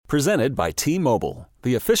Presented by T-Mobile,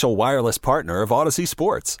 the official wireless partner of Odyssey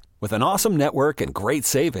Sports. With an awesome network and great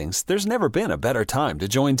savings, there's never been a better time to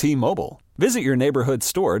join T-Mobile. Visit your neighborhood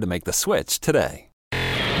store to make the switch today.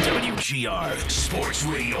 WGR Sports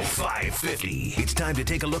Radio 550. It's time to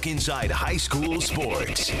take a look inside high school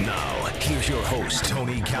sports. Now, here's your host,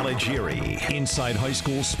 Tony Caligiuri. Inside High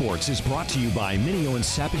School Sports is brought to you by Mineo and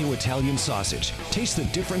Sapio Italian Sausage. Taste the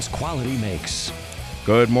difference quality makes.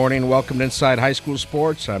 Good morning. Welcome to Inside High School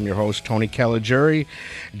Sports. I'm your host, Tony Caligiuri.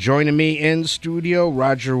 Joining me in studio,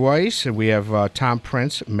 Roger Weiss, and we have Tom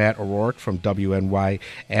Prince, Matt O'Rourke from WNY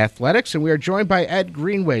Athletics, and we are joined by Ed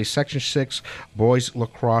Greenway, Section 6 Boys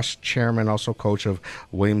Lacrosse Chairman, also coach of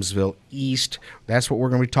Williamsville East. That's what we're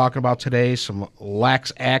going to be talking about today, some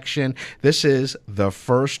lax action. This is the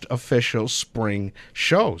first official spring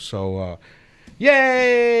show, so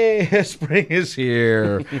yay! Spring is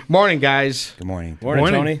here. Morning, guys. Good morning. Morning,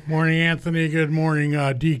 Tony. Morning, Anthony. Good morning,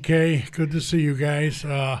 DK. Good to see you guys.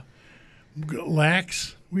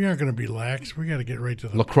 Lax? We aren't going to be lax. We got to get right to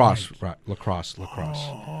the lacrosse. point. Right, lacrosse.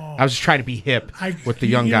 I was just trying to be hip what the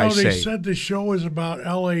young you guys know, say. They said the show is about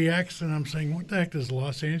LAX, and I'm saying, what the heck does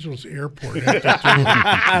Los Angeles Airport have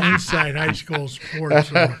to do inside high school sports?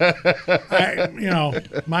 So,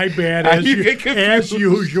 my bad, as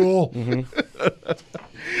usual. Mm-hmm.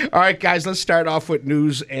 All right, guys, let's start off with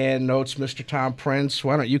news and notes. Mr. Tom Prince,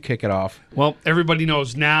 why don't you kick it off? Well, everybody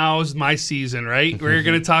knows now's my season, right? We're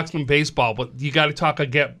going to talk some baseball, but you got to talk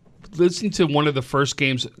again. Listen to one of the first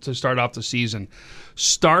games to start off the season.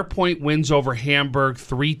 Star Point wins over Hamburg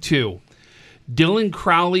 3-2. Dylan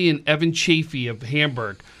Crowley and Evan Chafee of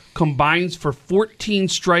Hamburg combines for 14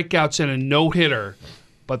 strikeouts and a no-hitter,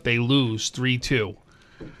 but they lose 3-2.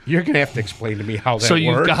 You're going to have to explain to me how that works. So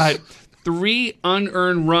you've got 3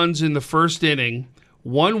 unearned runs in the first inning,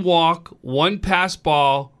 1 walk, 1 pass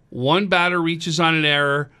ball, 1 batter reaches on an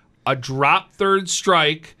error, a drop third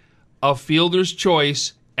strike, a fielder's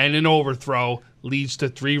choice, and an overthrow leads to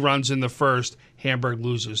 3 runs in the first. Hamburg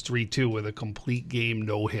loses 3-2 with a complete game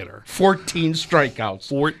no-hitter. 14 strikeouts.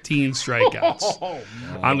 14 strikeouts.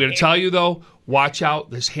 I'm going to tell you, though, watch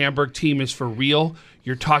out. This Hamburg team is for real.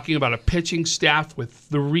 You're talking about a pitching staff with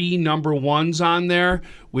 3 number ones on there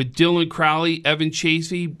with Dylan Crowley, Evan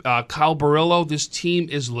Chafee, Kyle Barillo. This team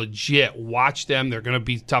is legit. Watch them. They're going to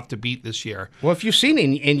be tough to beat this year. Well, if you've seen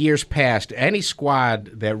in years past, any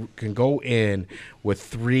squad that can go in with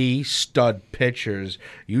 3 stud pitchers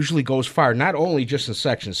usually goes far, not only just in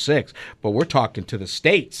Section 6, but we're talking to the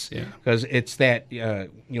states. Because it's that,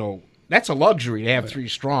 that's a luxury to have 3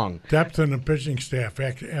 strong. Depth in the pitching staff,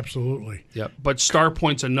 absolutely. Yeah, but Star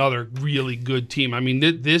Point's another really good team. I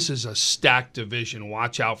mean, this is a stacked division.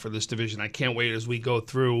 Watch out for this division. I can't wait as we go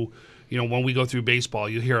through, when we go through baseball,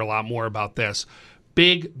 you'll hear a lot more about this.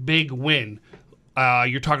 Big win.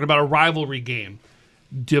 You're talking about a rivalry game.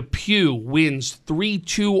 Depew wins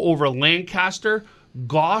 3-2 over Lancaster.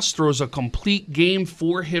 Goss throws a complete game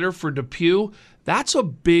 4-hitter for Depew. That's a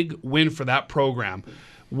big win for that program.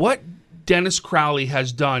 What Dennis Crowley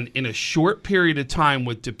has done in a short period of time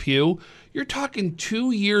with Depew, you're talking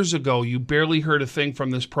 2 years ago, you barely heard a thing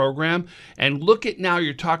from this program. And look at now,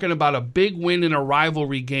 you're talking about a big win in a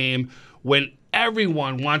rivalry game when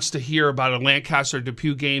everyone wants to hear about a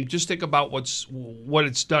Lancaster-Depew game. Just think about what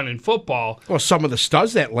it's done in football. Well, some of the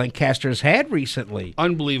studs that Lancaster's had recently.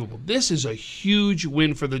 Unbelievable. This is a huge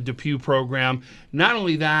win for the Depew program. Not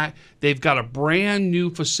only that, they've got a brand new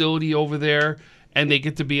facility over there, and they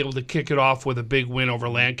get to be able to kick it off with a big win over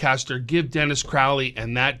Lancaster. Give Dennis Crowley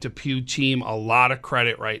and that Depew team a lot of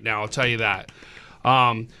credit right now, I'll tell you that.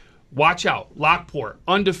 Watch out. Lockport,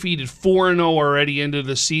 undefeated, 4-0 already into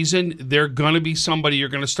the season. They're going to be somebody you're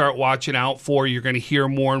going to start watching out for. You're going to hear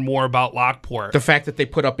more and more about Lockport. The fact that they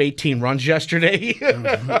put up 18 runs yesterday.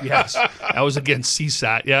 Yes, that was against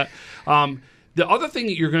CSAT, yeah. The other thing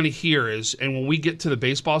that you're going to hear is, and when we get to the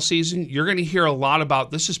baseball season, you're going to hear a lot about,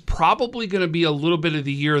 this is probably going to be a little bit of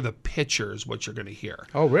the year of the pitchers, what you're going to hear.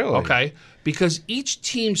 Oh, really? Okay. Because each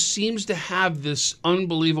team seems to have this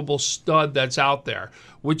unbelievable stud that's out there,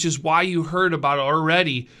 which is why you heard about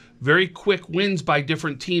already very quick wins by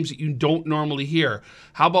different teams that you don't normally hear.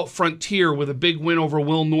 How about Frontier with a big win over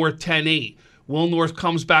Will North 10-8? Will North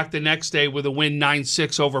comes back the next day with a win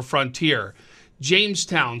 9-6 over Frontier.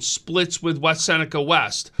 Jamestown splits with West Seneca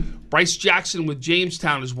West. Bryce Jackson with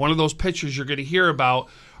Jamestown is one of those pitchers you're going to hear about.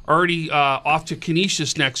 Already off to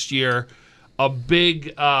Canisius next year. A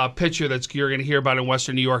big pitcher that you're going to hear about in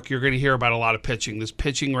Western New York. You're going to hear about a lot of pitching. This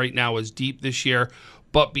pitching right now is deep this year.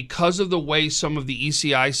 But because of the way some of the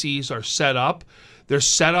ECICs are set up, they're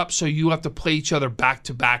set up so you have to play each other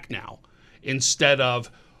back-to-back now. Instead of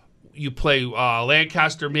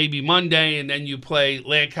Lancaster maybe Monday, and then you play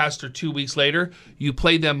Lancaster 2 weeks later. You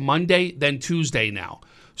play them Monday, then Tuesday now.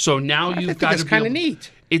 So now you've got to it's kind of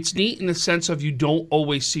neat. It's neat in the sense of you don't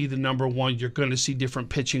always see the number one. You're going to see different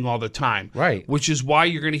pitching all the time. Right. Which is why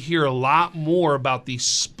you're going to hear a lot more about these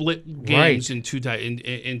split games in 2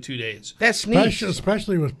 days. That's neat.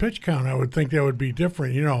 Especially with pitch count, I would think that would be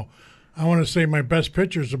different. I want to say my best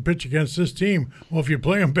pitchers will pitch against this team. Well, if you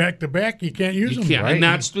play them back to back, you can't use them. Can't. Right. And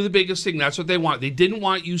that's the biggest thing. That's what they want. They didn't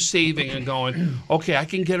want you saving and going, okay, I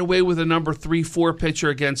can get away with a number 3-4 pitcher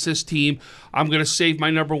against this team. I'm going to save my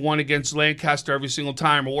number 1 against Lancaster every single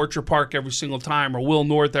time, or Orchard Park every single time, or Will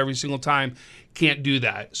North every single time. Can't do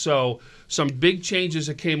that. So some big changes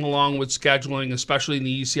that came along with scheduling, especially in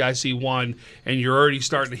the ECIC 1, and you're already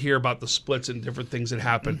starting to hear about the splits and different things that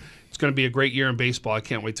happen. It's going to be a great year in baseball. I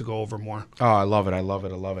can't wait to go over more. Oh, I love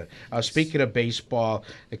it. Speaking of baseball,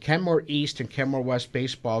 the Kenmore East and Kenmore West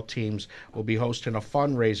baseball teams will be hosting a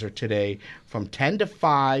fundraiser today from 10 to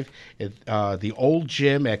 5 at the old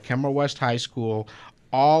gym at Kenmore West High School.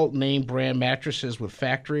 All name brand mattresses with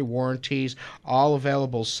factory warranties. All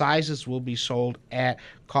available sizes will be sold at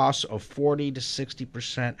costs of 40 to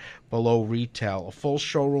 60% below retail. A full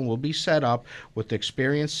showroom will be set up with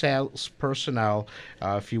experienced sales personnel.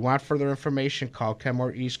 If you want further information, call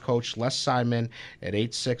Kenmore East coach Les Simon at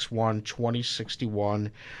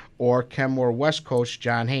 861-2061 or Kenmore West coach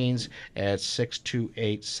John Haynes at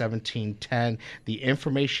 628-1710. The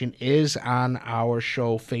information is on our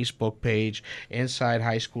show Facebook page, Inside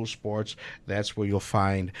High School Sports. That's where you'll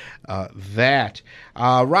find that.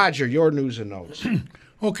 Roger, your news and notes.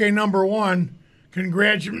 Okay, number 1,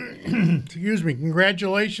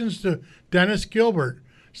 congratulations to Dennis Gilbert,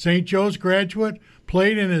 St. Joe's graduate,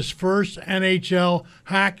 played in his first NHL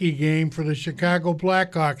hockey game for the Chicago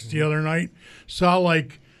Blackhawks the other night. Saw I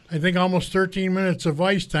think almost 13 minutes of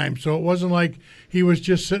ice time, so it wasn't like he was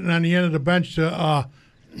just sitting on the end of the bench to,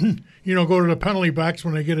 go to the penalty box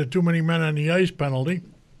when they get a too many men on the ice penalty.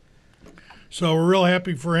 So we're real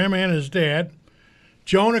happy for him and his dad.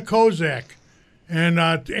 Jonah Kozak. And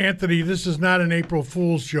Anthony, this is not an April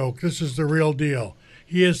Fool's joke. This is the real deal.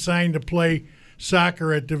 He is signed to play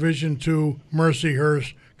soccer at Division II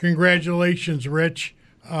Mercyhurst. Congratulations, Rich.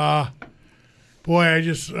 Boy,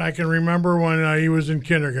 I can remember when he was in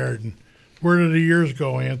kindergarten. Where did the years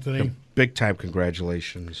go, Anthony? Big time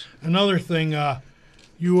congratulations. Another thing,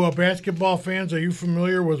 you basketball fans, are you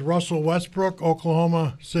familiar with Russell Westbrook,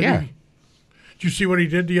 Oklahoma City? Yeah. Did you see what he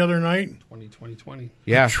did the other night? 20.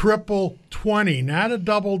 Yeah. Triple 20, not a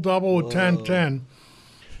double-double with 10-10.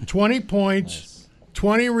 20 points,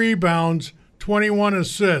 20 rebounds, 21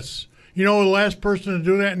 assists. You know the last person to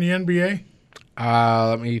do that in the NBA?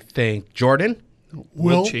 Let me think. Jordan?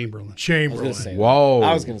 Will Chamberlain. Whoa.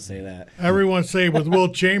 I was going to say that. Everyone say with Will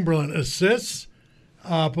Chamberlain assists.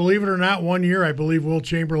 Believe it or not, 1 year I believe Will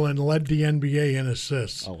Chamberlain led the NBA in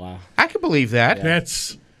assists. Oh, wow. I can believe that.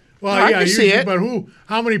 That's I can see it. But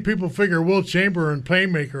how many people figure Will Chamberlain,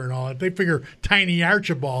 playmaker and all that? They figure Tiny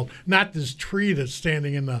Archibald, not this tree that's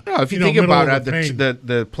standing in the. No, if you think about it,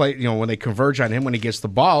 the play, when they converge on him when he gets the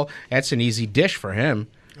ball, that's an easy dish for him.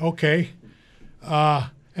 Okay.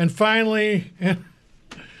 And finally,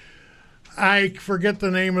 I forget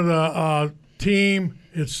the name of the team.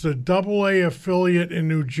 It's the AA affiliate in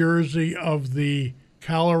New Jersey of the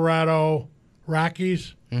Colorado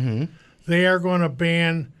Rockies. Mm-hmm. They are going to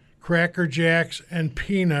ban Cracker Jacks and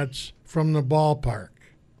peanuts from the ballpark.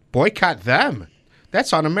 Boycott them.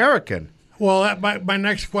 That's un-American. Well, my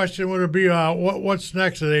next question would be, what's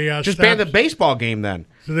next? Do they just ban the baseball game then?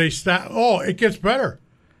 Do they stop? Oh, it gets better.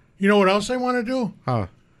 You know what else they want to do? Huh.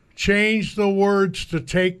 Change the words to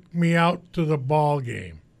 "take me out to the ball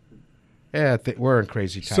game." Yeah, we're in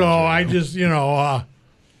crazy times. So right I now. just,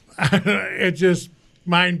 it's just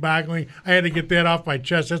mind-boggling. I had to get that off my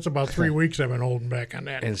chest. That's about 3 weeks I've been holding back on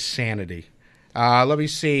that. Insanity. Let me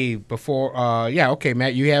see. Before, okay,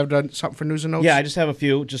 Matt, you have done something for news and notes? Yeah, I just have a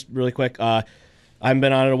few, just really quick. I haven't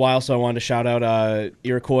been on it a while, so I wanted to shout out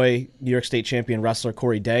Iroquois New York State champion wrestler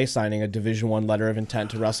Corey Day signing a Division I letter of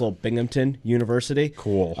intent to wrestle Binghamton University.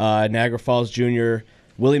 Cool. Niagara Falls Junior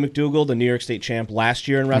Willie McDougall, the New York State champ last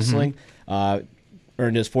year in wrestling,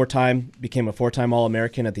 became a four-time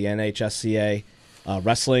All-American at the NHSCA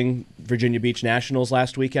wrestling Virginia Beach Nationals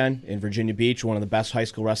last weekend in Virginia Beach, one of the best high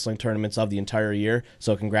school wrestling tournaments of the entire year.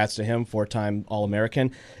 So congrats to him, four-time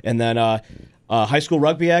All-American. And then high school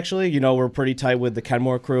rugby, actually, we're pretty tight with the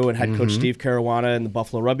Kenmore crew and head coach Steve Caruana and the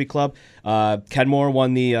Buffalo Rugby Club. Kenmore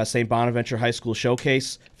won the St. Bonaventure High School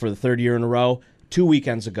Showcase for the third year in a row 2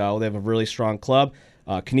 weekends ago. They have a really strong club.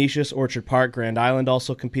 Canisius, Orchard Park, Grand Island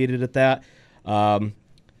also competed at that.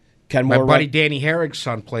 Kenmore, My buddy Danny Herrick's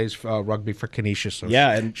son plays rugby for Canisius. So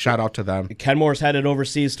Yeah, and- shout out to them. Kenmore's headed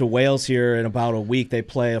overseas to Wales here in about a week. They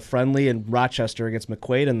play a friendly in Rochester against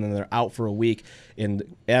McQuaid, and then they're out for a week. And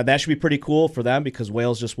that should be pretty cool for them because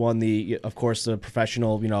Wales just won the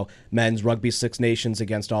professional, men's Rugby Six Nations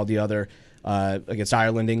against all the other, against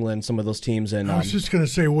Ireland, England, some of those teams. And I was just going to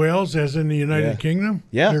say Wales, as in the United Kingdom.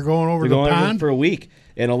 yeah, They're going over They're the going pond. for a week.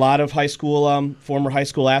 And a lot of high school, former high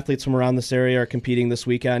school athletes from around this area are competing this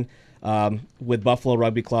weekend with Buffalo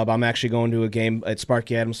Rugby Club. I'm actually going to a game at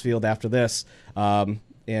Sparky Adams Field after this.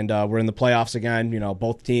 And we're in the playoffs again.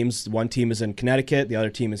 Both teams. One team is in Connecticut. The other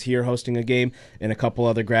team is here hosting a game. And a couple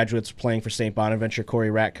other graduates playing for St. Bonaventure. Corey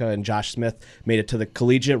Ratka and Josh Smith made it to the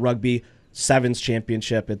Collegiate Rugby Sevens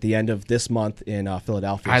Championship at the end of this month in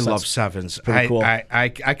Philadelphia. I So love that's sevens. pretty cool. I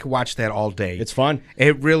could watch that all day. It's fun.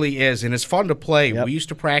 It really is, and it's fun to play. Yep. We used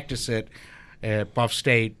to practice it at Buff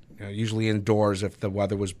State, usually indoors if the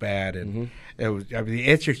weather was bad, and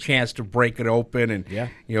it's your chance to break it open, and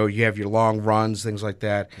you have your long runs, things like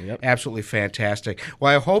that. Yep. Absolutely fantastic.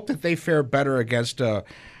 Well, I hope that they fare better against a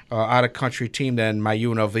out-of-country team than my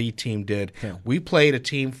UNLV team did. Yeah. We played a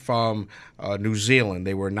team from New Zealand.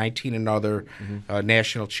 They were 19 and other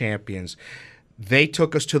national champions. They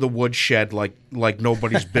took us to the woodshed like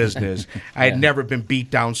nobody's business. I had never been beat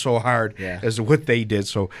down so hard as what they did.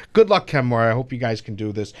 So good luck, Kenmore. I hope you guys can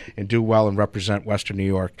do this and do well and represent Western New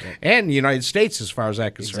York and the United States as far as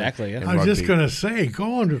that concerned. Exactly, yeah. I was just going to say,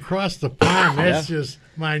 going across the pond, that's just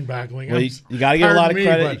mind-boggling. Well, you got to give a lot of Pardon me,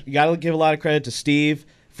 credit. but- You got to give a lot of credit to Steve,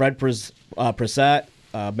 Fred Pressett,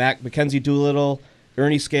 Mackenzie Doolittle,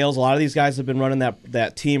 Ernie Scales. A lot of these guys have been running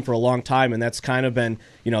that team for a long time, and that's kind of been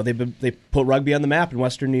they put rugby on the map in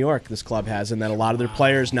Western New York. This club has, and then a lot of their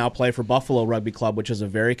players now play for Buffalo Rugby Club, which is a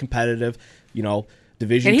very competitive,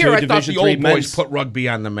 Division And here II, I thought Division the III old men's. boys put rugby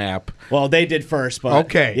on the map. Well, they did first, but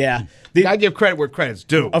Okay. yeah. I give credit where credit's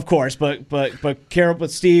due. Of course, but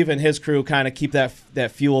Steve and his crew kind of keep that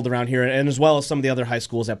fueled around here, and as well as some of the other high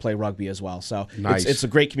schools that play rugby as well. So Nice. it's a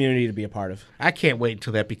great community to be a part of. I can't wait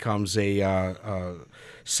until that becomes a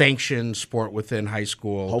sanctioned sport within high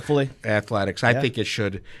school. Hopefully. Athletics. I think it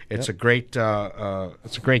should. It's a great. It's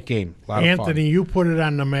a great game. A lot Anthony, of you put it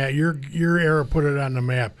on the map. Your era put it on the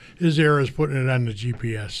map. His era is putting it on the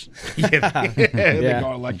GPS. fun. They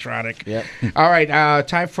go electronic. Yep. All right.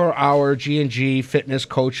 Time for our G&G Fitness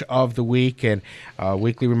Coach of the Week, and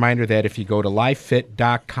weekly reminder that if you go to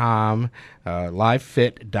livefit.com.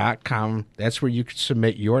 livefit.com. That's where you can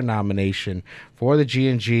submit your nomination for the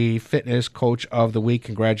G&G Fitness Coach of the Week.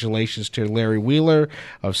 Congratulations to Larry Wheeler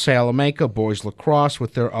of Salamanca boys lacrosse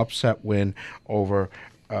with their upset win over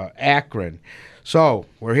Akron. So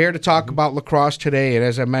we're here to talk about lacrosse today, and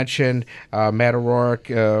as I mentioned, Matt O'Rourke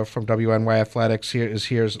from WNY Athletics is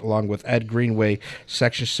here along with Ed Greenway,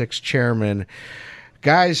 Section 6 chairman.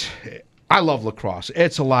 Guys, I love lacrosse.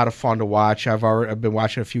 It's a lot of fun to watch. I've been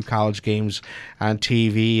watching a few college games on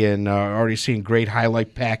TV and already seen great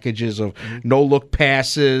highlight packages of no-look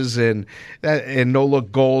passes and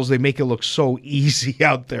no-look goals. They make it look so easy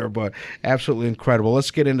out there, but absolutely incredible. Let's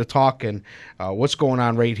get into talking what's going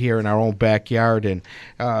on right here in our own backyard, and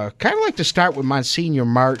kind of like to start with Monsignor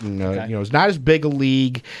Martin. It's not as big a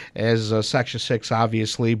league as Section 6,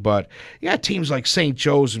 obviously, but teams like St.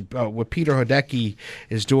 Joe's and what Peter Hodecki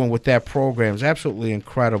is doing with that program is absolutely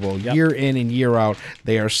incredible. Yep. Year in and year out,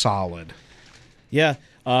 they are solid. Yeah.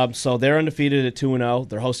 So they're undefeated at 2-0.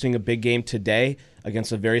 They're hosting a big game today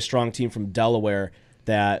against a very strong team from Delaware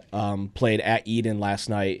that played at Eden last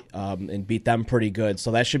night and beat them pretty good.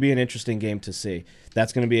 So that should be an interesting game to see.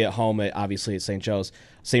 That's going to be at home, obviously, at St. Joe's.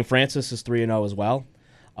 St. Francis is 3-0 as well.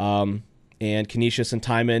 And Canisius and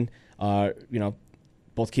Timon,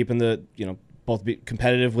 both keeping both be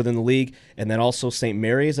competitive within the league, and then also St.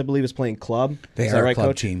 Mary's, I believe, is playing club. They is are that a right, club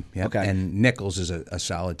Coach? team, yep. Okay. And Nichols is a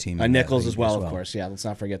solid team. in that Nichols league as well, of course. Yeah, let's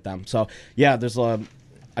not forget them. So there's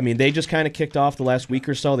they just kind of kicked off the last week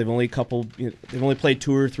or so. They've only played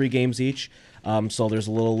 2 or 3 games each. So there's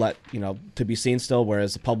a little to be seen still,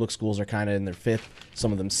 whereas the public schools are kind of in their 5th,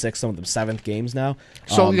 some of them 6th, some of them 7th games now.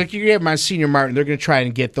 So like you have Monsignor Martin, they're going to try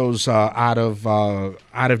and get those out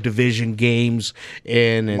of division games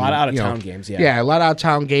in, and a lot of out of town games. A lot of out of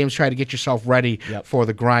town games. Try to get yourself ready Yep. for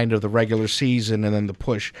the grind of the regular season, and then the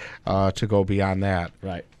push to go beyond that.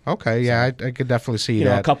 Right. Okay, I could definitely see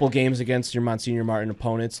that. A couple games against your Monsignor Martin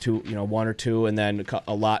opponents, 1 or 2, and then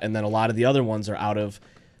a lot of the other ones are out of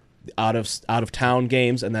out of town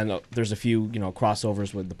games, and then there's a few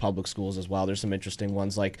crossovers with the public schools as well. There's some interesting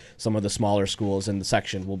ones, like some of the smaller schools in the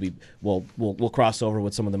section will cross over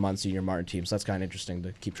with some of the Monsignor Martin teams. So that's kind of interesting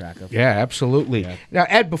to keep track of. Yeah, absolutely. Yeah. Now,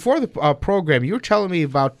 Ed, before the program, you were telling me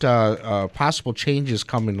about possible changes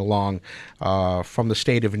coming along from the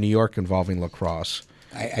state of New York involving lacrosse.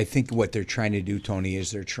 I think what they're trying to do, Tony,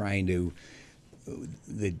 is the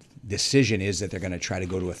decision is that they're going to try to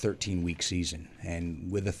go to a 13-week season.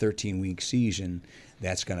 And with a 13-week season,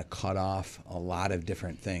 that's going to cut off a lot of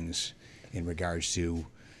different things in regards to,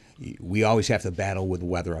 we always have to battle with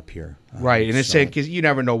weather up here. Right, and it's because you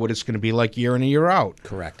never know what it's going to be like year in and year out.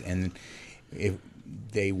 Correct. And if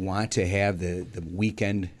they want to have the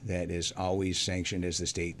weekend that is always sanctioned as the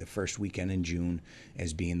state, the first weekend in June,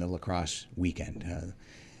 as being the lacrosse weekend.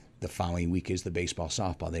 The following week is the baseball,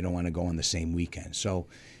 softball. They don't want to go on the same weekend. So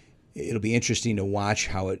it'll be interesting to watch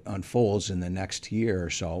how it unfolds in the next year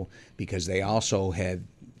or so, because they also have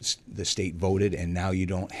the state voted, and now you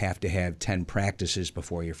don't have to have 10 practices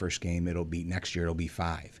before your first game. Next year it'll be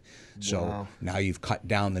 5. So now you've cut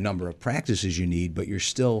down the number of practices you need, but you're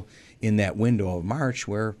still in that window of March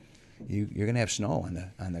where you're going to have snow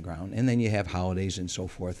on the ground, and then you have holidays and so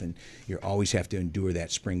forth, and you always have to endure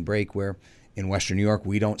that spring break where in Western New York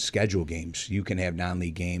we don't schedule games. You can have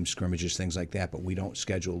non-league games, scrimmages, things like that, but we don't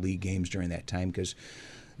schedule league games during that time because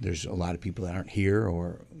there's a lot of people that aren't here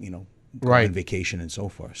or right, on vacation and so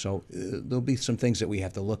forth. So there'll be some things that we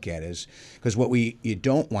have to look at, because what you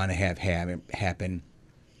don't want to have happen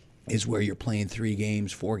is where you're playing 3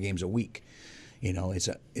 games, 4 games a week.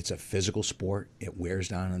 It's a physical sport. It wears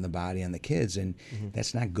down on the body, on the kids, and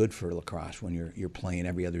that's not good for lacrosse when you're playing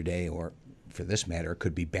every other day, or for this matter, it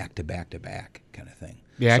could be back to back to back kind of thing.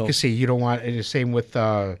 Yeah, so, I can see you don't want the same with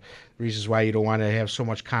reasons why you don't want to have so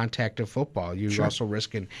much contact in football. You're also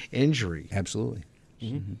risking injury. Absolutely.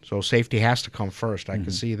 Mm-hmm. So safety has to come first. I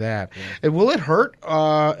can see that. Yeah. And will it hurt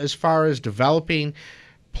as far as developing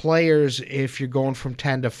players if you're going from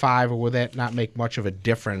 10 to 5, or will that not make much of a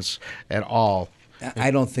difference at all?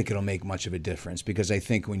 I don't think it'll make much of a difference, because I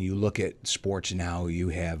think when you look at sports now,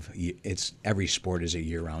 every sport is a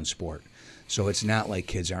year-round sport. So it's not like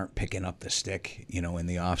kids aren't picking up the stick, in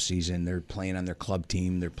the off season. They're playing on their club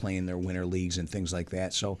team, they're playing their winter leagues and things like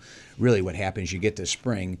that. So really what happens, you get to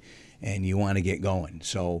spring and you want to get going.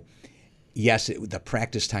 So yes, the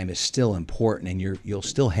practice time is still important, and you'll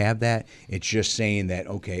still have that. It's just saying that,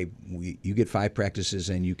 okay, you get 5 practices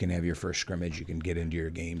and you can have your first scrimmage, you can get into your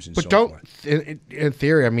games and so forth. In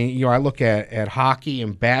theory, I mean, I look at hockey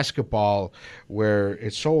and basketball where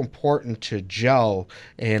it's so important to gel,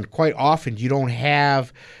 and quite often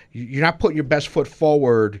you're not putting your best foot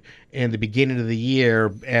forward in the beginning of the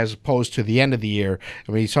year as opposed to the end of the year.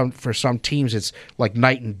 I mean, for some teams, it's like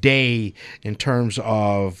night and day in terms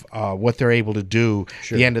of what they're able to do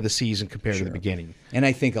the end of the season compared to the beginning. And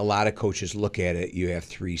I think a lot of coaches look at it, you have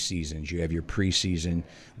 3 seasons. You have your preseason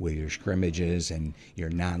with your scrimmages and your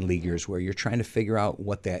non-leaguers, where you're trying to figure out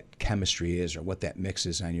what that chemistry is or what that mix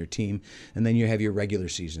is on your team. And then you have your regular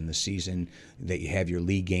season, the season that you have your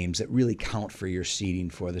league games that really count for your seeding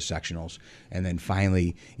for the sectionals. And then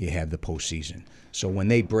finally you have the postseason. So when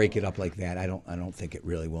they break it up like that, I don't think it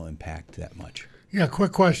really will impact that much. Yeah,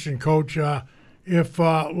 quick question, Coach. If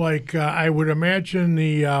I would imagine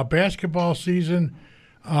the basketball season,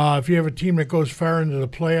 if you have a team that goes far into the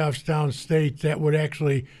playoffs downstate, that would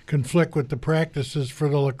actually conflict with the practices for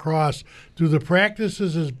the lacrosse. Do the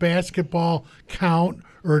practices as basketball count,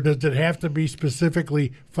 or does it have to be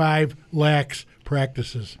specifically 5 lax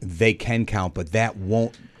practices? They can count, but that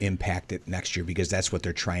won't impact it next year, because that's what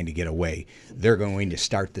they're trying to get away. They're going to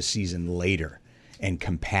start the season later and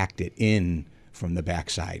compact it in from the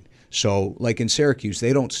backside. So like in Syracuse,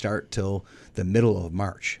 they don't start till the middle of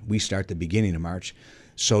March. We start the beginning of March,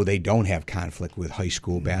 so they don't have conflict with high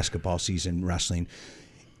school basketball season, wrestling.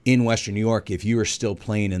 In Western New York, if you are still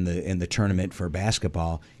playing in the tournament for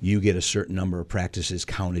basketball, you get a certain number of practices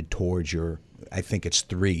counted towards your, I think it's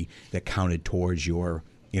 3 that counted towards your,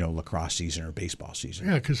 lacrosse season or baseball season.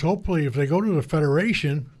 Yeah, because hopefully if they go to the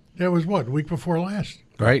Federation, that was the week before last.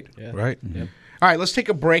 Right, Yeah. right. Mm-hmm. All right, let's take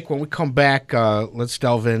a break. When we come back, let's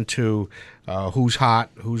delve into who's hot,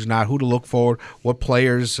 who's not, who to look for, what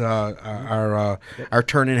players are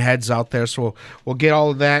turning heads out there. So we'll get all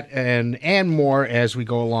of that and more as we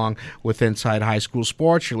go along with Inside High School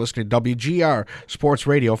Sports. You're listening to WGR Sports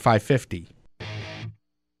Radio 550.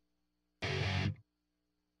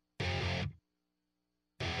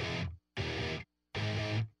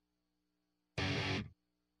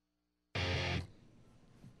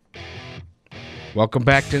 Welcome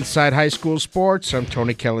back to Inside High School Sports. I'm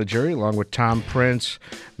Tony Caligiuri, along with Tom Prince,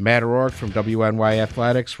 Matt O'Rourke from WNY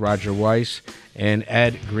Athletics, Roger Weiss, and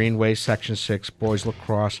Ed Greenway, Section 6 Boys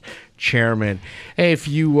Lacrosse Chairman. Hey, if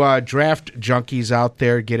you draft junkies out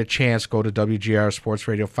there, get a chance, go to WGR Sports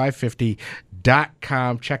Radio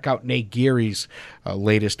 550.com. Check out Nate Geary's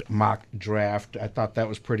latest mock draft. I thought that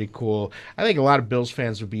was pretty cool. I think a lot of Bills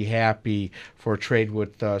fans would be happy for a trade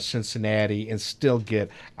with Cincinnati and still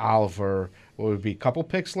get Oliver. What would it be, a couple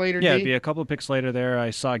picks later? Yeah, it'd be a couple picks later there.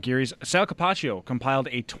 I saw Geary's. Sal Capaccio compiled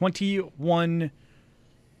a 21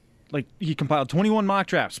 mock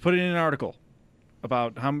drafts, put it in an article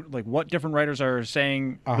about what different writers are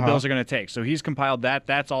saying the Bills are going to take. So he's compiled that.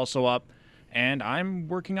 That's also up, and I'm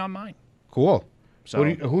working on mine. Cool. So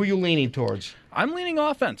who are you leaning towards? I'm leaning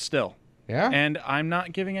offense still. Yeah? And I'm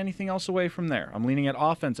not giving anything else away from there. I'm leaning at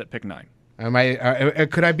offense at pick 9.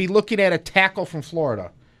 Could I be looking at a tackle from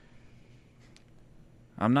Florida?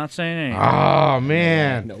 I'm not saying anything. Oh,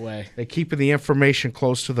 man. No way. They're keeping the information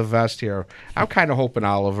close to the vest here. I'm kind of hoping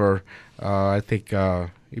Oliver. I think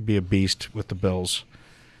he'd be a beast with the Bills.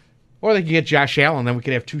 Or they could get Josh Allen. Then we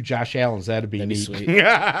could have 2 Josh Allens. That'd be neat. Sweet.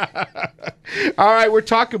 All right, we're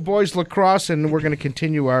talking boys lacrosse, and we're going to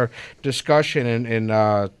continue our discussion and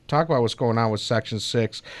talk about what's going on with Section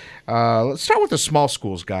 6. Let's start with the small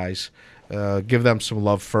schools, guys. Give them some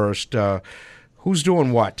love first. Who's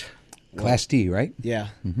doing what? Class D, right? Yeah.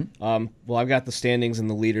 Well, I've got the standings and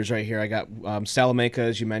the leaders right here. I got Salamanca,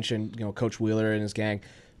 as you mentioned. Coach Wheeler and his gang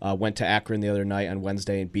went to Akron the other night on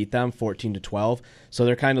Wednesday and beat them 14-12. So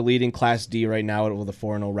they're kind of leading Class D right now with a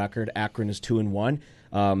 4-0 record. Akron is 2-1.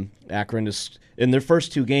 Akron is in their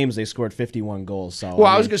first 2 games they scored 51 goals. So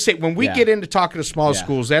I was going to say when we get into talking to small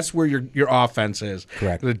schools, that's where your offense is.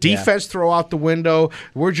 Correct. The defense throw out the window.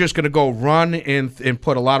 We're just going to go run and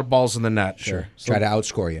put a lot of balls in the net. Sure. Try to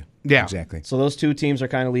outscore you. Yeah, exactly. So those 2 teams are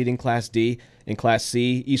kind of leading Class D. In Class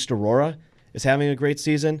C, East Aurora is having a great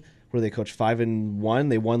season. Where they coach 5-1.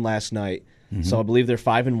 They won last night. So I believe they're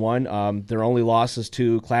 5-1. Their only loss is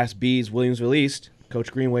to Class B's Williamsville East,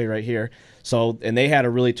 Coach Greenway right here. And they had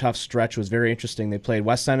a really tough stretch. It was very interesting. They played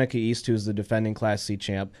West Seneca East, who's the defending Class C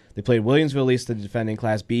champ. They played Williamsville East, the defending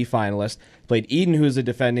Class B finalist. Played Eden, who's the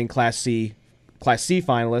defending Class C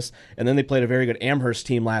finalist. And then they played a very good Amherst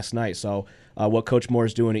team last night. So what Coach Moore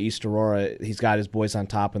is doing at East Aurora, he's got his boys on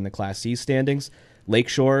top in the Class C standings.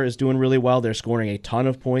 Lakeshore is doing really well. They're scoring a ton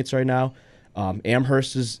of points right now.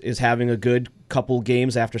 Amherst is having a good couple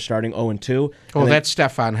games after starting 0-2. Oh, that's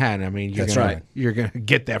Stefan Henn. I mean, you're going to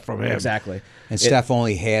get that from him. Exactly. And Steph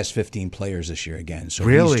only has 15 players this year again. So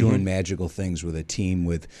really? He's doing magical things with a team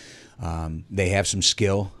with they have some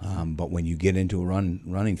skill, but when you get into a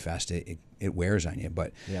running fest, it wears on you.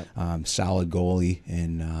 But solid goalie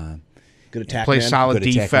and good attack. Plays solid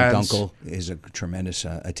good defense. Dunkel is a tremendous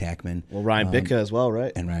attackman. Well, Ryan Bicka as well,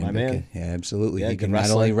 right? And Ryan Bicka, man. yeah, absolutely. Yeah, he can good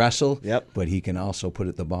not only wrestle, Yep. but he can also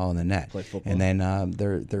put the ball in the net. Play football. And then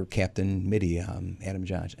their captain midi, Adam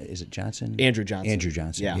Johnson. Is it Johnson? Andrew Johnson. Andrew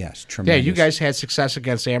Johnson. Yeah. Yes, tremendous. Yeah, you guys had success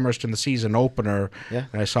against Amherst in the season opener. Yeah.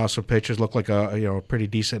 And I saw some pictures. Looked like a pretty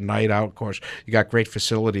decent night out. Of course, you got great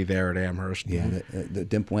facility there at Amherst. Yeah, the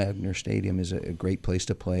Dimp Wagner Stadium is a great place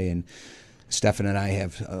to play, and Stefan and I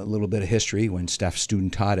have a little bit of history. When Steph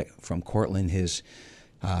student taught it from Cortland, his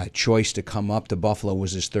choice to come up to Buffalo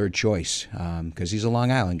was his third choice because he's a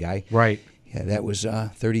Long Island guy. Right. Yeah, that was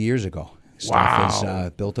 30 years ago. Wow. Steph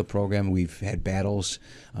has built a program. We've had battles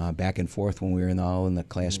back and forth when we were in the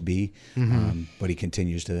Class B, but he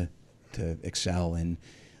continues to excel and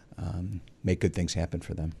make good things happen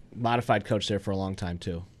for them. Modified coach there for a long time,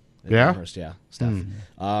 too. Yeah? Amherst, yeah, Steph.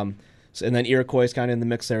 And then Iroquois is kind of in the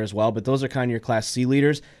mix there as well. But those are kind of your Class C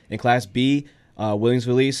leaders. In Class B,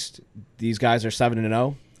 Williamsville East, these guys are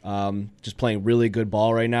 7-0. Just playing really good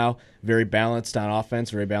ball right now. Very balanced on offense,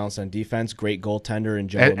 very balanced on defense. Great goaltender in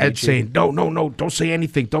Joe Ed saying, no, don't say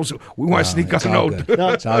anything. We want to sneak up. No,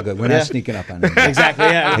 it's all good. We're not sneaking up on them. Exactly,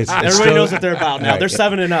 yeah. Everybody knows what they're about now. They're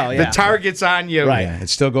 7-0, yeah. The target's on you. Right. Yeah, it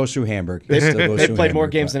still goes through Hamburg. They've played more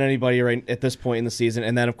games than anybody right at this point in the season.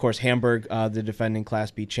 And then, of course, Hamburg, the defending Class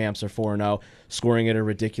B champs, are 4-0, scoring at a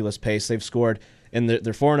ridiculous pace. They've scored, in they're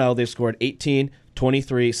 4-0, they've scored 18,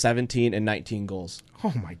 23, 17, and 19 goals.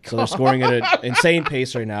 Oh, my God. So they're scoring at an insane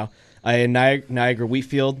pace right now. And Niagara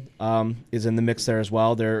Wheatfield is in the mix there as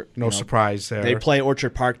well. They're no surprise there. They play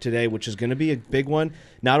Orchard Park today, which is going to be a big one,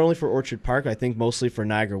 not only for Orchard Park, I think mostly for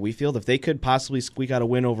Niagara Wheatfield. If they could possibly squeak out a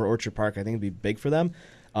win over Orchard Park, I think it'd be big for them.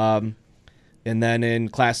 And then in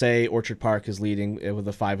Class A, Orchard Park is leading with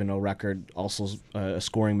a 5-0 record, also a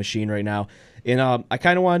scoring machine right now. And I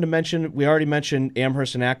kind of wanted to mention, we already mentioned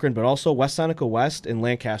Amherst and Akron, but also West Seneca West and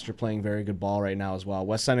Lancaster playing very good ball right now as well.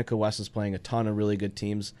 West Seneca West is playing a ton of really good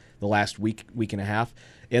teams the last week and a half,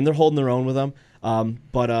 and they're holding their own with them.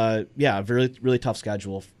 Yeah, really, really tough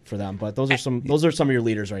schedule for them. But those are some of your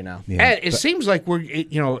leaders right now. Yeah. It seems like we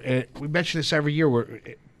mention this every year. We're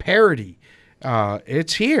parity.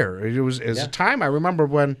 It's here. It was a time I remember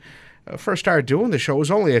when I first started doing the show. It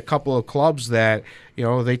was only a couple of clubs that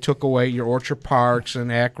they took away your Orchard Parks and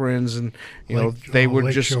Akrons, and they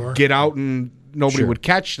would just get out and nobody would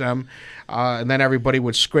catch them, and then everybody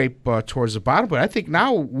would scrape towards the bottom. But I think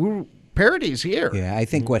now parity's here. Yeah, I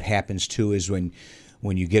think what happens too is when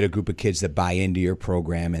you get a group of kids that buy into your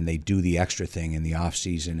program and they do the extra thing in the off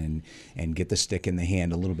season and get the stick in the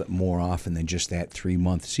hand a little bit more often than just that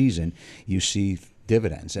 3-month season, you see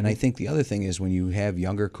dividends. And I think the other thing is when you have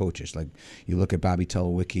younger coaches, like you look at Bobby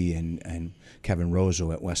Telewicki and Kevin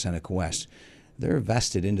Rozo at West Seneca West, they're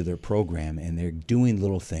vested into their program and they're doing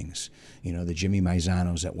little things. The Jimmy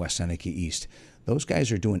Maizanos at West Seneca East, those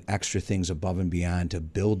guys are doing extra things above and beyond to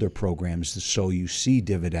build their programs so you see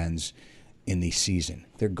dividends in the season.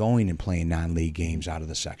 They're going and playing non-league games out of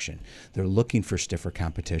the section. They're looking for stiffer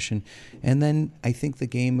competition. And then I think the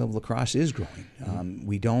game of lacrosse is growing.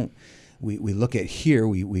 We look at here,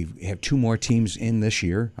 we have 2 more teams in this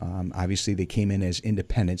year. Obviously, they came in as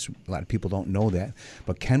independents. A lot of people don't know that.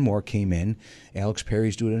 But Kenmore came in. Alex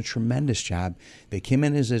Perry's doing a tremendous job. They came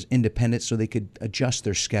in as independents so they could adjust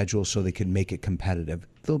their schedule so they could make it competitive.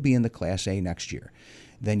 They'll be in the Class A next year.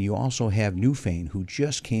 Then you also have Newfane, who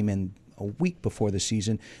just came in a week before the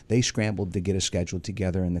season. They scrambled to get a schedule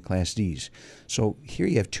together in the Class Ds. So here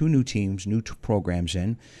you have 2 new teams, new programs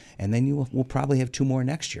in, and then we'll probably have 2 more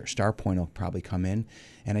next year. Star Point will probably come in,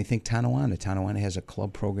 and I think Tonawanda has a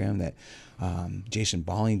club program that Jason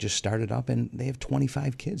Balling just started up, and they have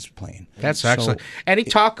 25 kids playing. That's excellent. Any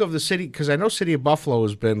talk of the city, because I know City of Buffalo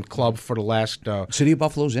has been club for the last... City of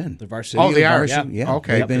Buffalo's in. The varsity. Oh, they are? Yeah.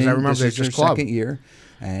 Okay, because I remember they just club. Second year.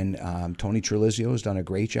 And Tony Trelizio has done a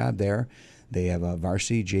great job there. They have a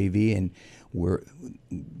varsity JV, and we're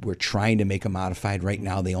trying to make them modified. Right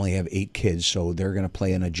now, they only have 8 kids, so they're going to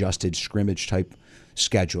play an adjusted scrimmage type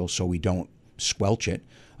schedule, so we don't squelch it.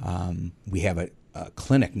 We have a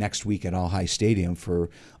clinic next week at All High Stadium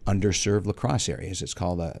for underserved lacrosse areas. It's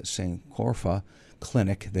called a Sankofa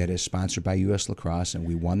Clinic that is sponsored by U.S. Lacrosse, and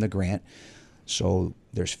we won the grant. So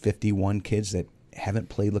there's 51 kids that haven't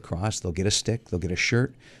played lacrosse. They'll get a stick, they'll get a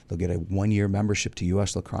shirt, they'll get a 1-year membership to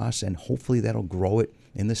U.S. Lacrosse, and hopefully that'll grow it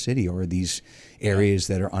in the city or these areas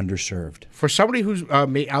that are underserved. For somebody who's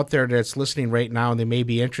out there that's listening right now and they may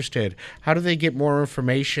be interested, how do they get more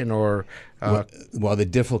information? Or Well, the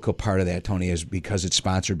difficult part of that, Tony, is because it's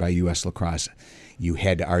sponsored by U.S. Lacrosse, you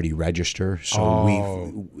had to already register.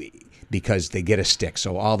 So because they get a stick.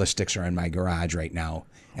 So all the sticks are in my garage right now.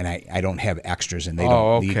 And I don't have extras, and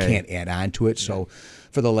you can't add on to it. So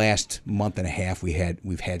for the last month and a half, we've had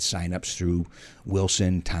signups through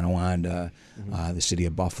Wilson, Tonawanda, the City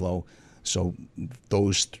of Buffalo. So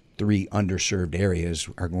those 3 underserved areas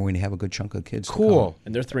are going to have a good chunk of kids. Cool.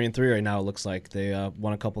 And they're 3-3 right now. It looks like they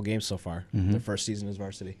won a couple games so far. Their first season as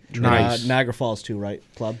varsity. Nice. Niagara Falls too, right?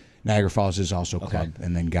 Club. Niagara Falls is also club,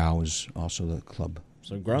 and then Gow is also the club.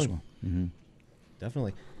 So growing. Well.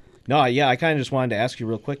 Definitely. No, yeah, I kind of just wanted to ask you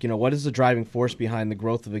real quick, what is the driving force behind the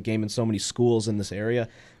growth of the game in so many schools in this area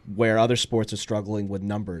where other sports are struggling with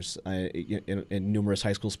numbers in numerous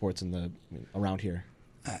high school sports around here?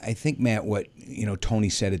 I think, Matt, what Tony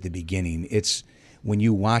said at the beginning, it's when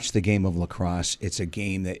you watch the game of lacrosse, it's a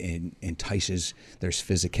game that entices. There's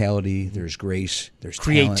physicality, there's grace, there's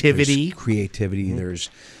creativity. Talent,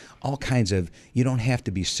 there's all kinds of, you don't have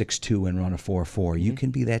to be 6'2" and run a 4.4. You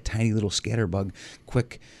can be that tiny little scatterbug,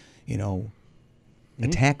 quick,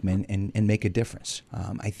 attackman and make a difference.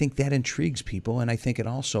 I think that intrigues people, and I think it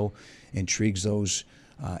also intrigues those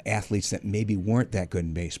athletes that maybe weren't that good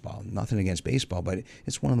in baseball. Nothing against baseball, but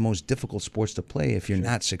it's one of the most difficult sports to play. If you're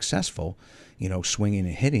not successful, swinging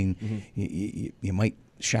and hitting, you might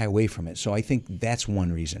shy away from it. So I think that's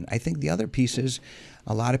one reason. I think the other piece is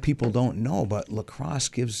a lot of people don't know, but lacrosse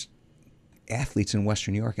athletes in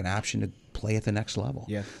Western New York an option to play at the next level.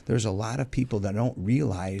 Yeah. There's a lot of people that don't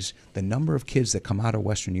realize the number of kids that come out of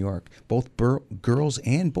Western New York, both girls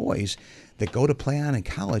and boys, that go to play on in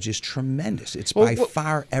college is tremendous. It's by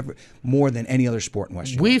far more than any other sport in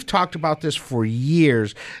Western New York. We've talked about this for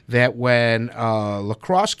years, that when a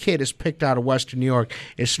lacrosse kid is picked out of Western New York,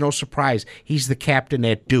 it's no surprise. He's the captain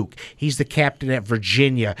at Duke. He's the captain at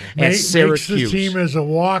Virginia, at Syracuse. Makes the team as a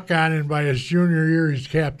walk-on, and by his junior year, he's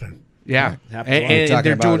captain. Yeah, Yeah. and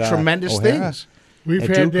they're doing tremendous O'Hara. things. We've At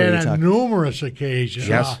had Duke, are you that on talking- numerous occasions.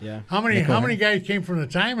 Yes. Yeah. How many guys came from the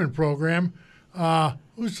Timon program?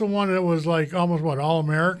 Who's the one that was like almost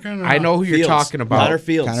All-American? I know who you're Fields. talking about. Connor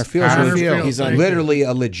Fields. Connor Fields Connor was Fields. he's Thank literally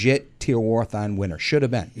a legit Tier-Warthon winner. Should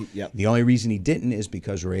have been. Yep. The only reason he didn't is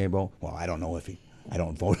because Rabo, well, I don't know if I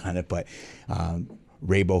don't vote on it, but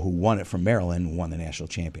Rabo, who won it from Maryland, won the national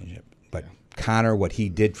championship. But Connor, what he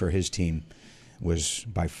did for his team was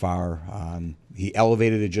by far, he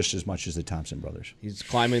elevated it just as much as the Thompson brothers. He's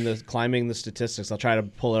climbing the statistics. I'll try to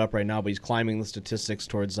pull it up right now, but he's climbing the statistics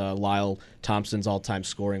towards Lyle Thompson's all-time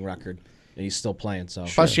scoring record, and he's still playing. So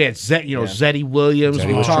Plus, you had Zeddy Williams. Zeddy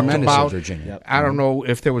We was talked tremendous about. at Virginia. Yep. I don't know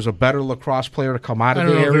if there was a better lacrosse player to come out of I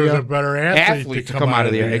the don't know if there area. was a better athlete to come out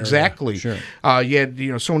of the area. Exactly. Sure. You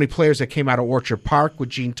had so many players that came out of Orchard Park with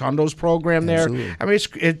Gene Tundo's program there. Absolutely. I mean,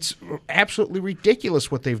 it's absolutely ridiculous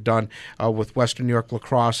what they've done with Western New York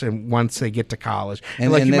lacrosse, and once they get to college,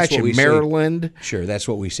 and like you that's what mentioned, we say- Maryland. Sure, that's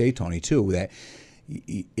what we say, Tony, too, that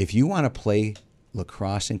if you want to play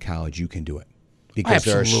lacrosse in college, you can do it. Because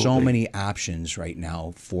there are so Absolutely. many options right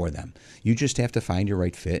now for them. You just have to find your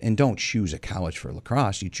right fit, and don't choose a college for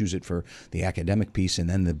lacrosse. You choose it for the academic piece, and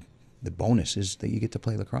then the bonus is that you get to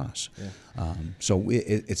play lacrosse. Yeah. So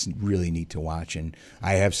it's really neat to watch. And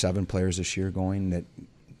I have 7 players this year going.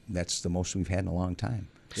 That's the most we've had in a long time.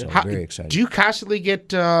 So very excited. Do you constantly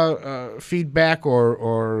get feedback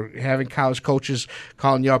or having college coaches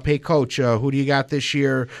calling you up, hey, coach, who do you got this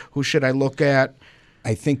year? Who should I look at?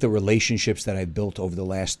 I think the relationships that I've built over the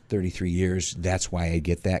last 33 years, that's why I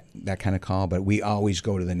get that kind of call. But we always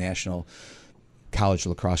go to the National College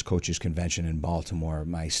Lacrosse Coaches Convention in Baltimore,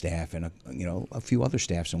 my staff, and a few other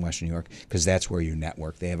staffs in Western New York, because that's where you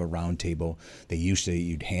network. They have a round table.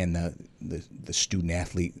 You'd hand the student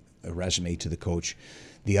athlete a resume to the coach.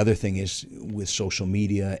 The other thing is with social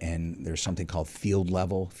media, and there's something called Field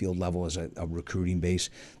Level. Field Level is a recruiting base.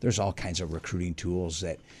 There's all kinds of recruiting tools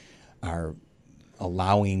that are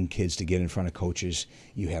allowing kids to get in front of coaches.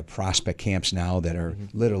 You have prospect camps now that are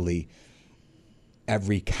literally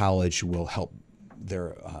every college will help their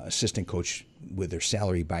assistant coach with their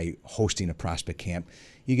salary by hosting a prospect camp.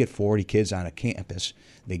 You get 40 kids on a campus.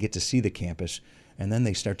 They get to see the campus, and then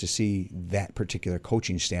they start to see that particular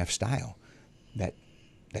coaching staff style.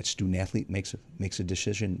 That student athlete makes a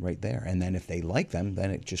decision right there, and then if they like them,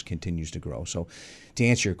 then it just continues to grow. So, to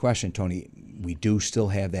answer your question, Tony, we do still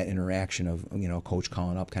have that interaction of coach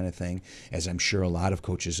calling up kind of thing, as I'm sure a lot of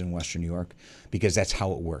coaches in Western New York, because that's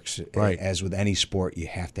how it works. Right. As with any sport, you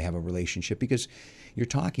have to have a relationship, because you're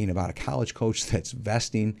talking about a college coach that's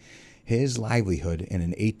vesting his livelihood in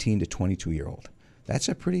an 18 to 22-year-old. That's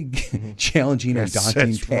a pretty challenging and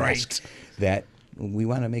daunting That's task. right. That we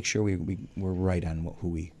want to make sure we're right on who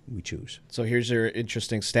we choose. So here's your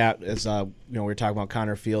interesting stat. As we were talking about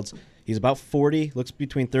Connor Fields, he's about 40, looks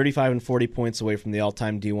between 35 and 40 points away from the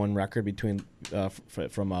all-time D1 record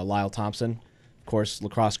from Lyle Thompson. Of course,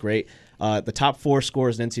 lacrosse great. The top 4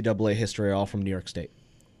 scorers in NCAA history are all from New York State.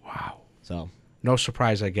 Wow. So No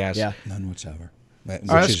surprise, I guess. yeah. None whatsoever.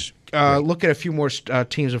 Let's look at a few more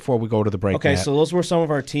teams before we go to the break. Okay, Matt. so those were some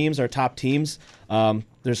of our teams, our top teams.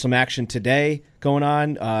 There's some action today going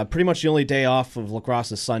on. Pretty much the only day off of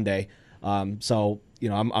lacrosse is Sunday. So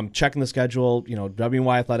I'm checking the schedule.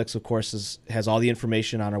 WNY Athletics, of course, has all the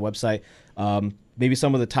information on our website. Maybe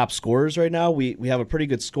some of the top scorers right now. We have a pretty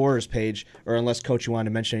good scorers page, or unless, Coach, you want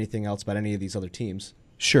to mention anything else about any of these other teams.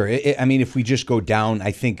 Sure. I mean, if we just go down,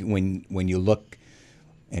 I think when you look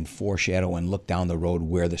and foreshadow and look down the road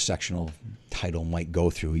where the sectional title might go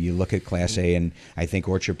through, you look at Class A, and I think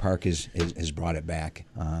Orchard Park has brought it back.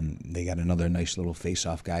 They got another nice little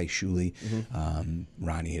face-off guy, Shuley.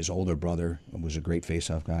 Ronnie, his older brother, was a great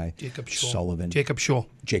face-off guy. Jacob Schul. Sullivan. Jacob Schul.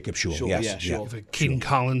 Schul, yes. yeah, Schul. Keaton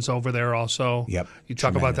Collins over there also. Yep. You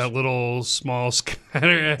talk about that little small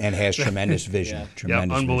scatter. And has tremendous vision. Yeah.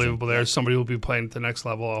 Tremendous Unbelievable. There's somebody who will be playing at the next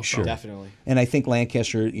level also. Sure. Definitely. And I think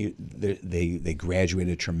Lancaster, they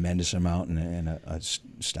graduated a tremendous amount and a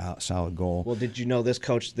solid goal. Well, did you know this,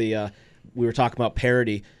 Coach? We were talking about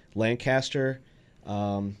parity. Lancaster,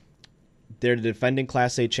 they're the defending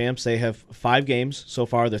Class A champs. They have 5 games so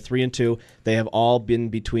far. They're 3-2. They have all been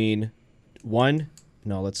between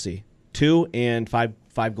 2 and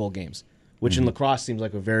 5 goal games, which in lacrosse seems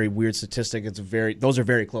like a very weird statistic. Those are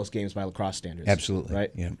very close games by lacrosse standards. Absolutely.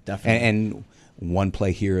 Right? Yeah. Definitely. And one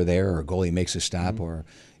play here or there, or a goalie makes a stop, or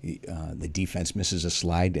the defense misses a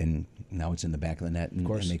slide, and now it's in the back of the net, and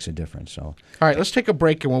it makes a difference. So, all right, let's take a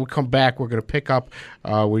break, and when we come back, we're going to pick up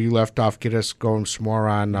where you left off, get us going some more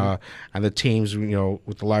on the teams,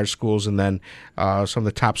 with the large schools, and then some of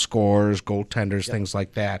the top scorers, goaltenders, things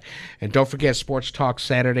like that. And don't forget, Sports Talk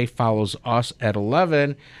Saturday follows us at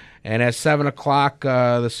 11. And at 7 o'clock,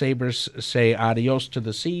 the Sabres say adios to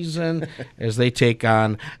the season as they take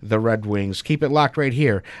on the Red Wings. Keep it locked right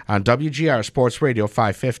here on WGR Sports Radio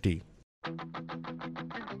 550.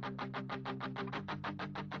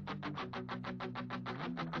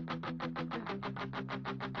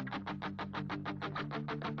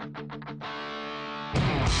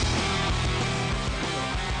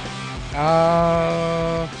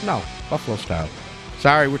 No, Buffalo style.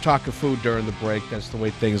 Sorry, we're talking food during the break. That's the way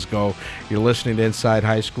things go. You're listening to Inside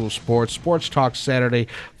High School Sports. Sports Talk Saturday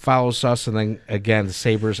follows us, and then, again, the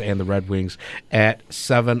Sabres and the Red Wings at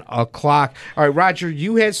 7 o'clock. All right, Roger,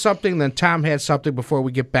 you had something, then Tom had something before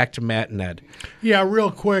we get back to Matt and Ed. Yeah, real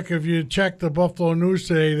quick, if you check the Buffalo News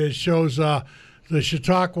today, that shows the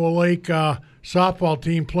Chautauqua Lake softball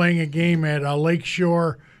team playing a game at Lake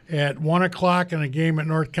Shore at 1 o'clock and a game at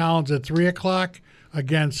North Collins at 3 o'clock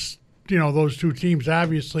against those two teams.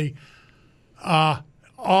 Obviously, both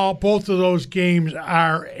of those games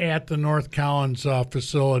are at the North Collins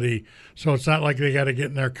facility, so it's not like they got to get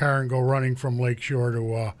in their car and go running from Lake Shore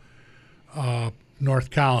to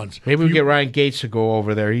North Collins. Maybe we get Ryan Gates to go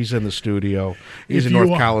over there. He's in the studio. He's a North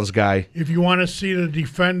Collins guy. If you want to see the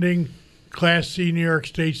defending Class C New York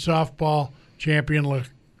State softball champion,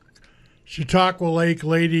 Chautauqua Lake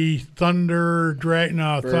Lady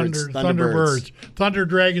Thunderbirds. Thunder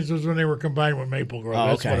Dragons was when they were combined with Maple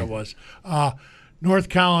Grove. That's what it was. North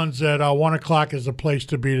Collins at 1 o'clock is the place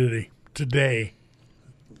to be today.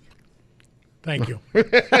 Thank you.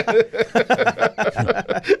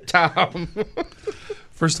 Tom.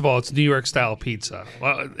 First of all, it's New York style pizza.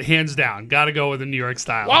 Well, hands down, got to go with the New York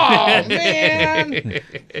style. Oh man!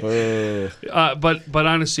 But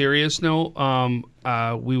on a serious note,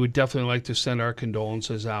 we would definitely like to send our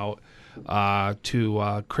condolences out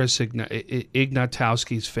to Chris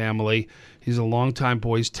Ignatowski's family. He's a longtime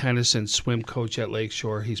boys tennis and swim coach at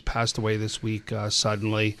Lakeshore. He's passed away this week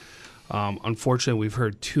suddenly. Unfortunately, we've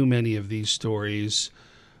heard too many of these stories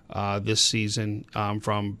this season,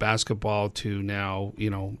 from basketball to now,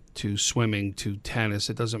 to swimming to tennis.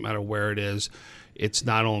 It doesn't matter where it is. It's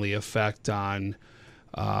not only effect on,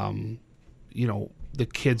 the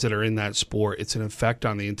kids that are in that sport. It's an effect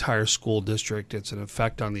on the entire school district. It's an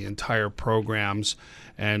effect on the entire programs.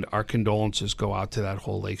 And our condolences go out to that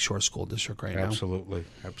whole Lakeshore School District right now. Absolutely.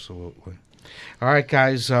 All right,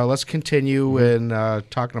 guys, let's continue in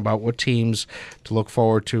talking about what teams to look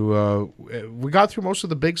forward to. We got through most of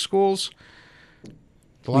the big schools.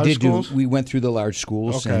 We went through the large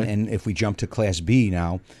schools, okay. and if we jump to Class B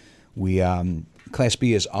now, Class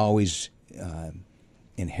B has always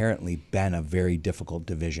inherently been a very difficult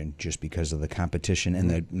division just because of the competition and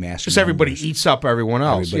the mass. Because everybody eats up everyone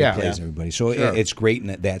else. Everybody plays everybody. So it's great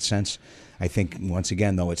in that sense. I think, once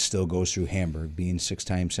again, though, it still goes through Hamburg. Being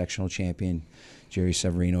 6-time sectional champion, Jerry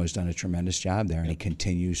Severino has done a tremendous job there, and he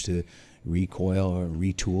continues to recoil or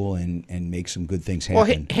retool and make some good things happen.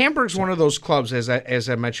 Well, Hamburg's one of those clubs, as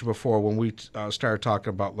I mentioned before, when we started talking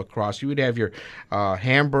about lacrosse, you would have your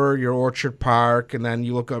Hamburg, your Orchard Park, and then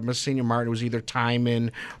you look at Monsignor Martin, it was either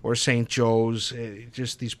Timon or St. Joe's.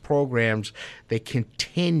 Just these programs, they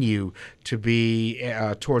continue to be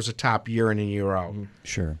towards the top year in and year out.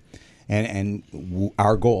 Sure. And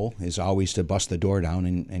our goal is always to bust the door down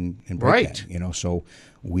and break that. So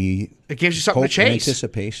it gives you something to chase. And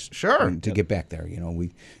anticipate, sure, to get back there.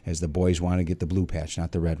 We, as the boys, want to get the blue patch,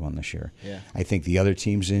 not the red one this year. Yeah. I think the other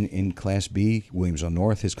teams in Class B, Williamsville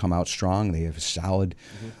North has come out strong. They have a solid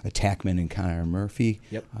attackman in Connor Murphy.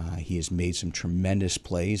 Yep. He has made some tremendous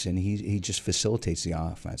plays, and he just facilitates the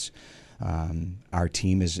offense. Our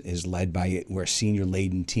team is led by, we're a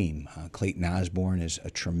senior-laden team. Clayton Osborne is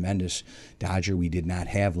a tremendous Dodger we did not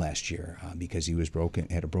have last year because he was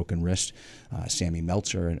had a broken wrist. Sammy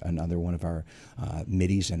Meltzer, another one of our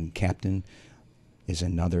middies and captain, is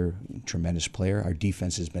another tremendous player. Our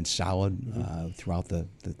defense has been solid throughout the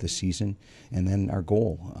season. And then our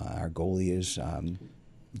goalie is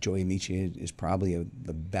Joey Amici is probably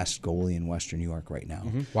the best goalie in Western New York right now.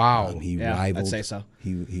 Wow. He Yeah, rivaled. I'd say so.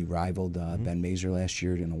 He rivaled Ben Mazer last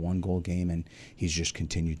year in a 1-goal game, and he's just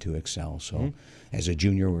continued to excel. So, as a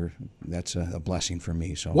junior, that's a blessing for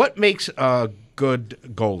me. So, What makes a good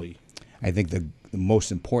goalie? I think the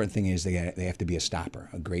most important thing is they have to be a stopper,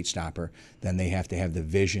 a great stopper. Then they have to have the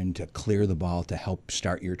vision to clear the ball to help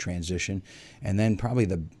start your transition. And then probably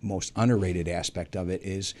the most underrated aspect of it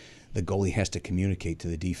is the goalie has to communicate to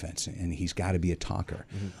the defense, and he's got to be a talker.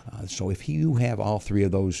 So if you have all three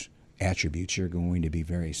of those attributes, you're going to be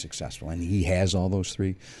very successful. And he has all those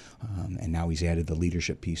three, and now he's added the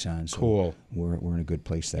leadership piece on. So Cool. We're in a good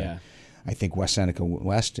place there. Yeah. I think West Seneca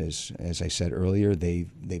West, as I said earlier,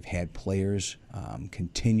 they've had players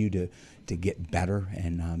continue to get better,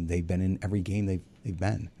 and they've been in every game they've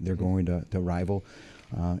been. They're going to rival,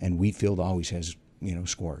 and Wheatfield always has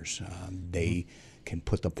scorers. They can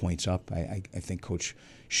put the points up. I think Coach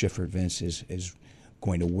Schiffer, Vince, is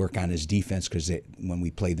going to work on his defense because when we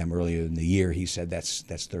played them earlier in the year, he said that's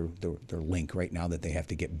their link right now that they have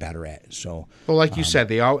to get better at. So, Well, like you said,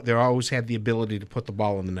 they always had the ability to put the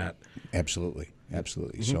ball in the net. Absolutely.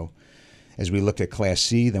 So, as we looked at Class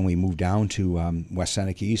C, then we moved down to West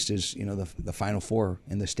Seneca East is the Final Four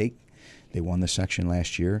in the state. They won the section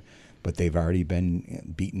last year, but they've already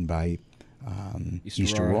been beaten by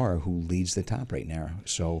East Aurora, who leads the top right now.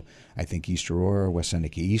 So I think East Aurora, West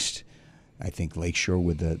Seneca East, I think Lakeshore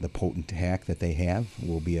with the potent hack that they have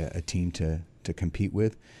will be a team to compete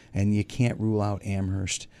with. And you can't rule out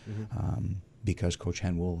Amherst because Coach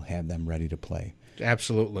Hen will have them ready to play.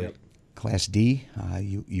 Absolutely. Yep. Class D,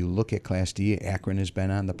 you look at Class D, Akron has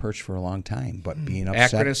been on the perch for a long time, but being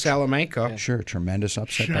upset. Akron and Salamanca. Sure, tremendous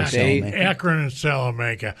upset by Shocking. Salamanca. Akron and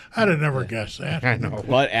Salamanca. I'd have never guessed that. I know.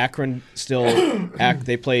 But Akron still,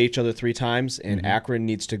 they play each other 3 times, and Akron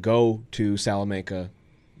needs to go to Salamanca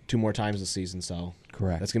 2 more times this season. So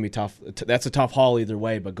Correct. That's going to be tough. That's a tough haul either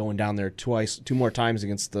way, but going down there 2 more times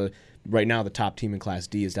against right now the top team in Class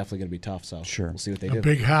D is definitely going to be tough. So Sure. we'll see what they A do.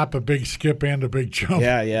 big hop, a big skip, and a big jump.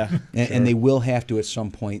 Yeah. And they will have to at some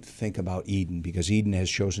point think about Eden because Eden has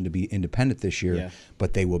chosen to be independent this year,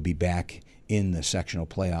 but they will be back in the sectional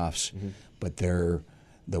playoffs. But the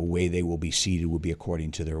way they will be seeded will be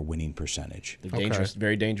according to their winning percentage. They're dangerous,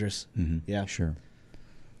 very dangerous. Yeah. Sure.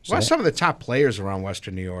 What are some of the top players around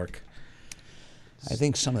Western New York? I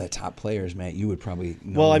think some of the top players, Matt, you would probably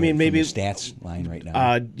know Well, I mean, from maybe the stats line right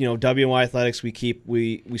now. WNY Athletics,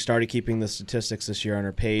 we started keeping the statistics this year on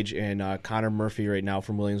our page, and Connor Murphy right now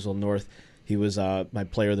from Williamsville North, he was my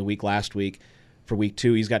player of the week last week. For week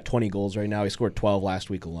 2, he's got 20 goals right now. He scored 12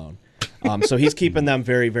 last week alone. So he's keeping them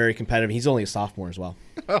very, very competitive. He's only a sophomore as well.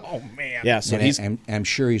 Oh, man. Yeah, so and I'm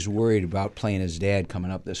sure he's worried about playing his dad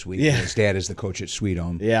coming up this week. Yeah. His dad is the coach at Sweet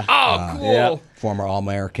Home. Yeah. Oh, cool. Yeah. Former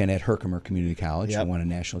All-American at Herkimer Community College. Yep. Won a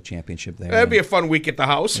national championship there. That'd be a fun week at the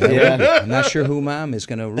house. Yeah. I'm not sure who Mom is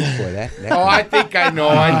going to root for that. Oh, I think I know.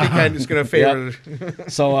 I think I'm just going to favor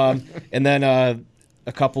So, and then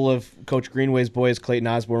a couple of Coach Greenway's boys, Clayton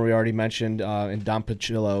Osborne, we already mentioned, and Dom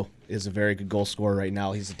Pacillo is a very good goal scorer right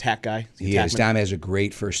now. He's a tack guy. He is. Dom has a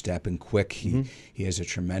great first step and quick. He has a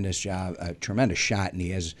tremendous shot, and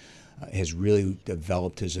he has really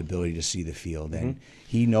developed his ability to see the field, and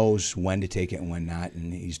he knows when to take it and when not,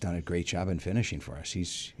 and he's done a great job in finishing for us.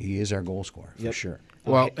 He is our goal scorer for sure.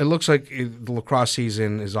 Well, it looks like the lacrosse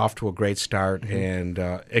season is off to a great start and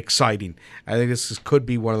exciting. I think this could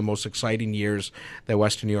be one of the most exciting years that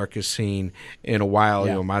Western New York has seen in a while.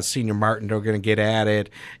 Yeah. Monsignor Martin, they're going to get at it.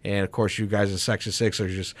 And, of course, you guys in Section 6 are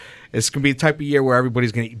just – it's going to be the type of year where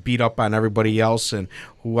everybody's going to beat up on everybody else, and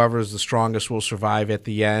whoever is the strongest will survive at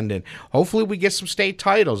the end. And hopefully we get some state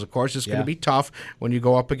titles. Of course, it's going to be tough when you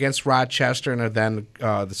go up against Rochester and then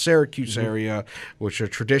the Syracuse area, which are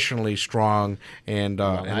traditionally strong, and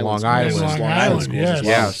Long Island. Long Island, yes.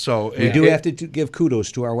 Yeah, so We do have to give kudos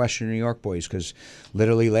to our Western New York boys because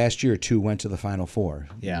literally last year 2 went to the Final Four.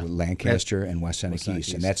 Yeah. Lancaster and West Seneca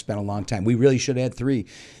East, and that's been a long time. We really should have had 3,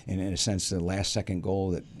 and in a sense, the last second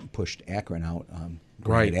goal that pushed Akron out.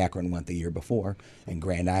 Right. Akron went the year before, and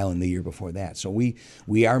Grand Island the year before that. So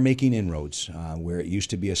we are making inroads. Where it used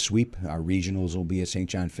to be a sweep, our regionals will be at St.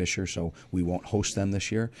 John Fisher, so we won't host them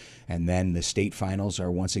this year. And then the state finals are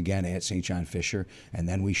once again at St. John Fisher, and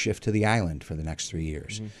then we shift to the island for the next 3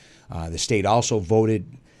 years. The state also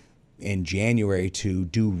voted in January to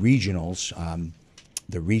do regionals.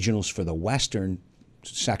 The regionals for the Western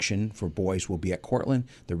section for boys will be at Cortland.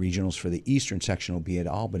 The regionals for the Eastern section will be at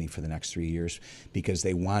Albany for the next 3 years because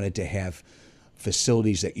they wanted to have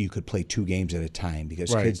facilities that you could play 2 games at a time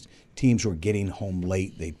because teams were getting home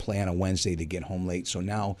late. They play on a Wednesday to get home late. So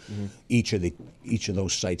now each of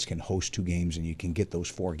those sites can host 2 games, and you can get those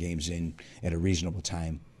 4 games in at a reasonable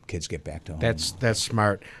time. Kids get back to home. That's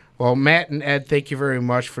smart. Well, Matt and Ed, thank you very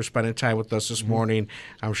much for spending time with us this morning.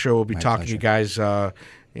 I'm sure we'll be talking to you guys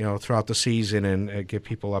throughout the season and get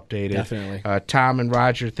people updated. Definitely. Tom and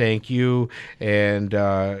Roger, thank you. And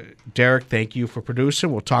Derek, thank you for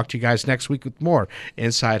producing. We'll talk to you guys next week with more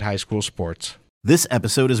Inside High School Sports. This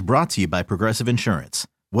episode is brought to you by Progressive Insurance.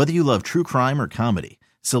 Whether you love true crime or comedy,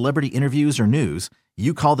 celebrity interviews or news,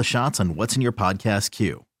 you call the shots on what's in your podcast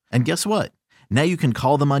queue. And guess what? Now you can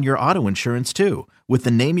call them on your auto insurance too with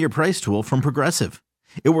the Name Your Price tool from Progressive.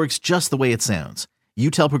 It works just the way it sounds. You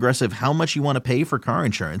tell Progressive how much you want to pay for car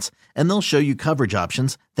insurance, and they'll show you coverage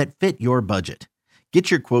options that fit your budget. Get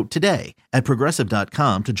your quote today at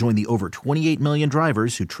Progressive.com to join the over 28 million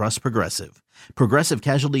drivers who trust Progressive. Progressive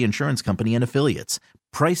Casualty Insurance Company and Affiliates.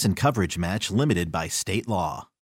 Price and coverage match limited by state law.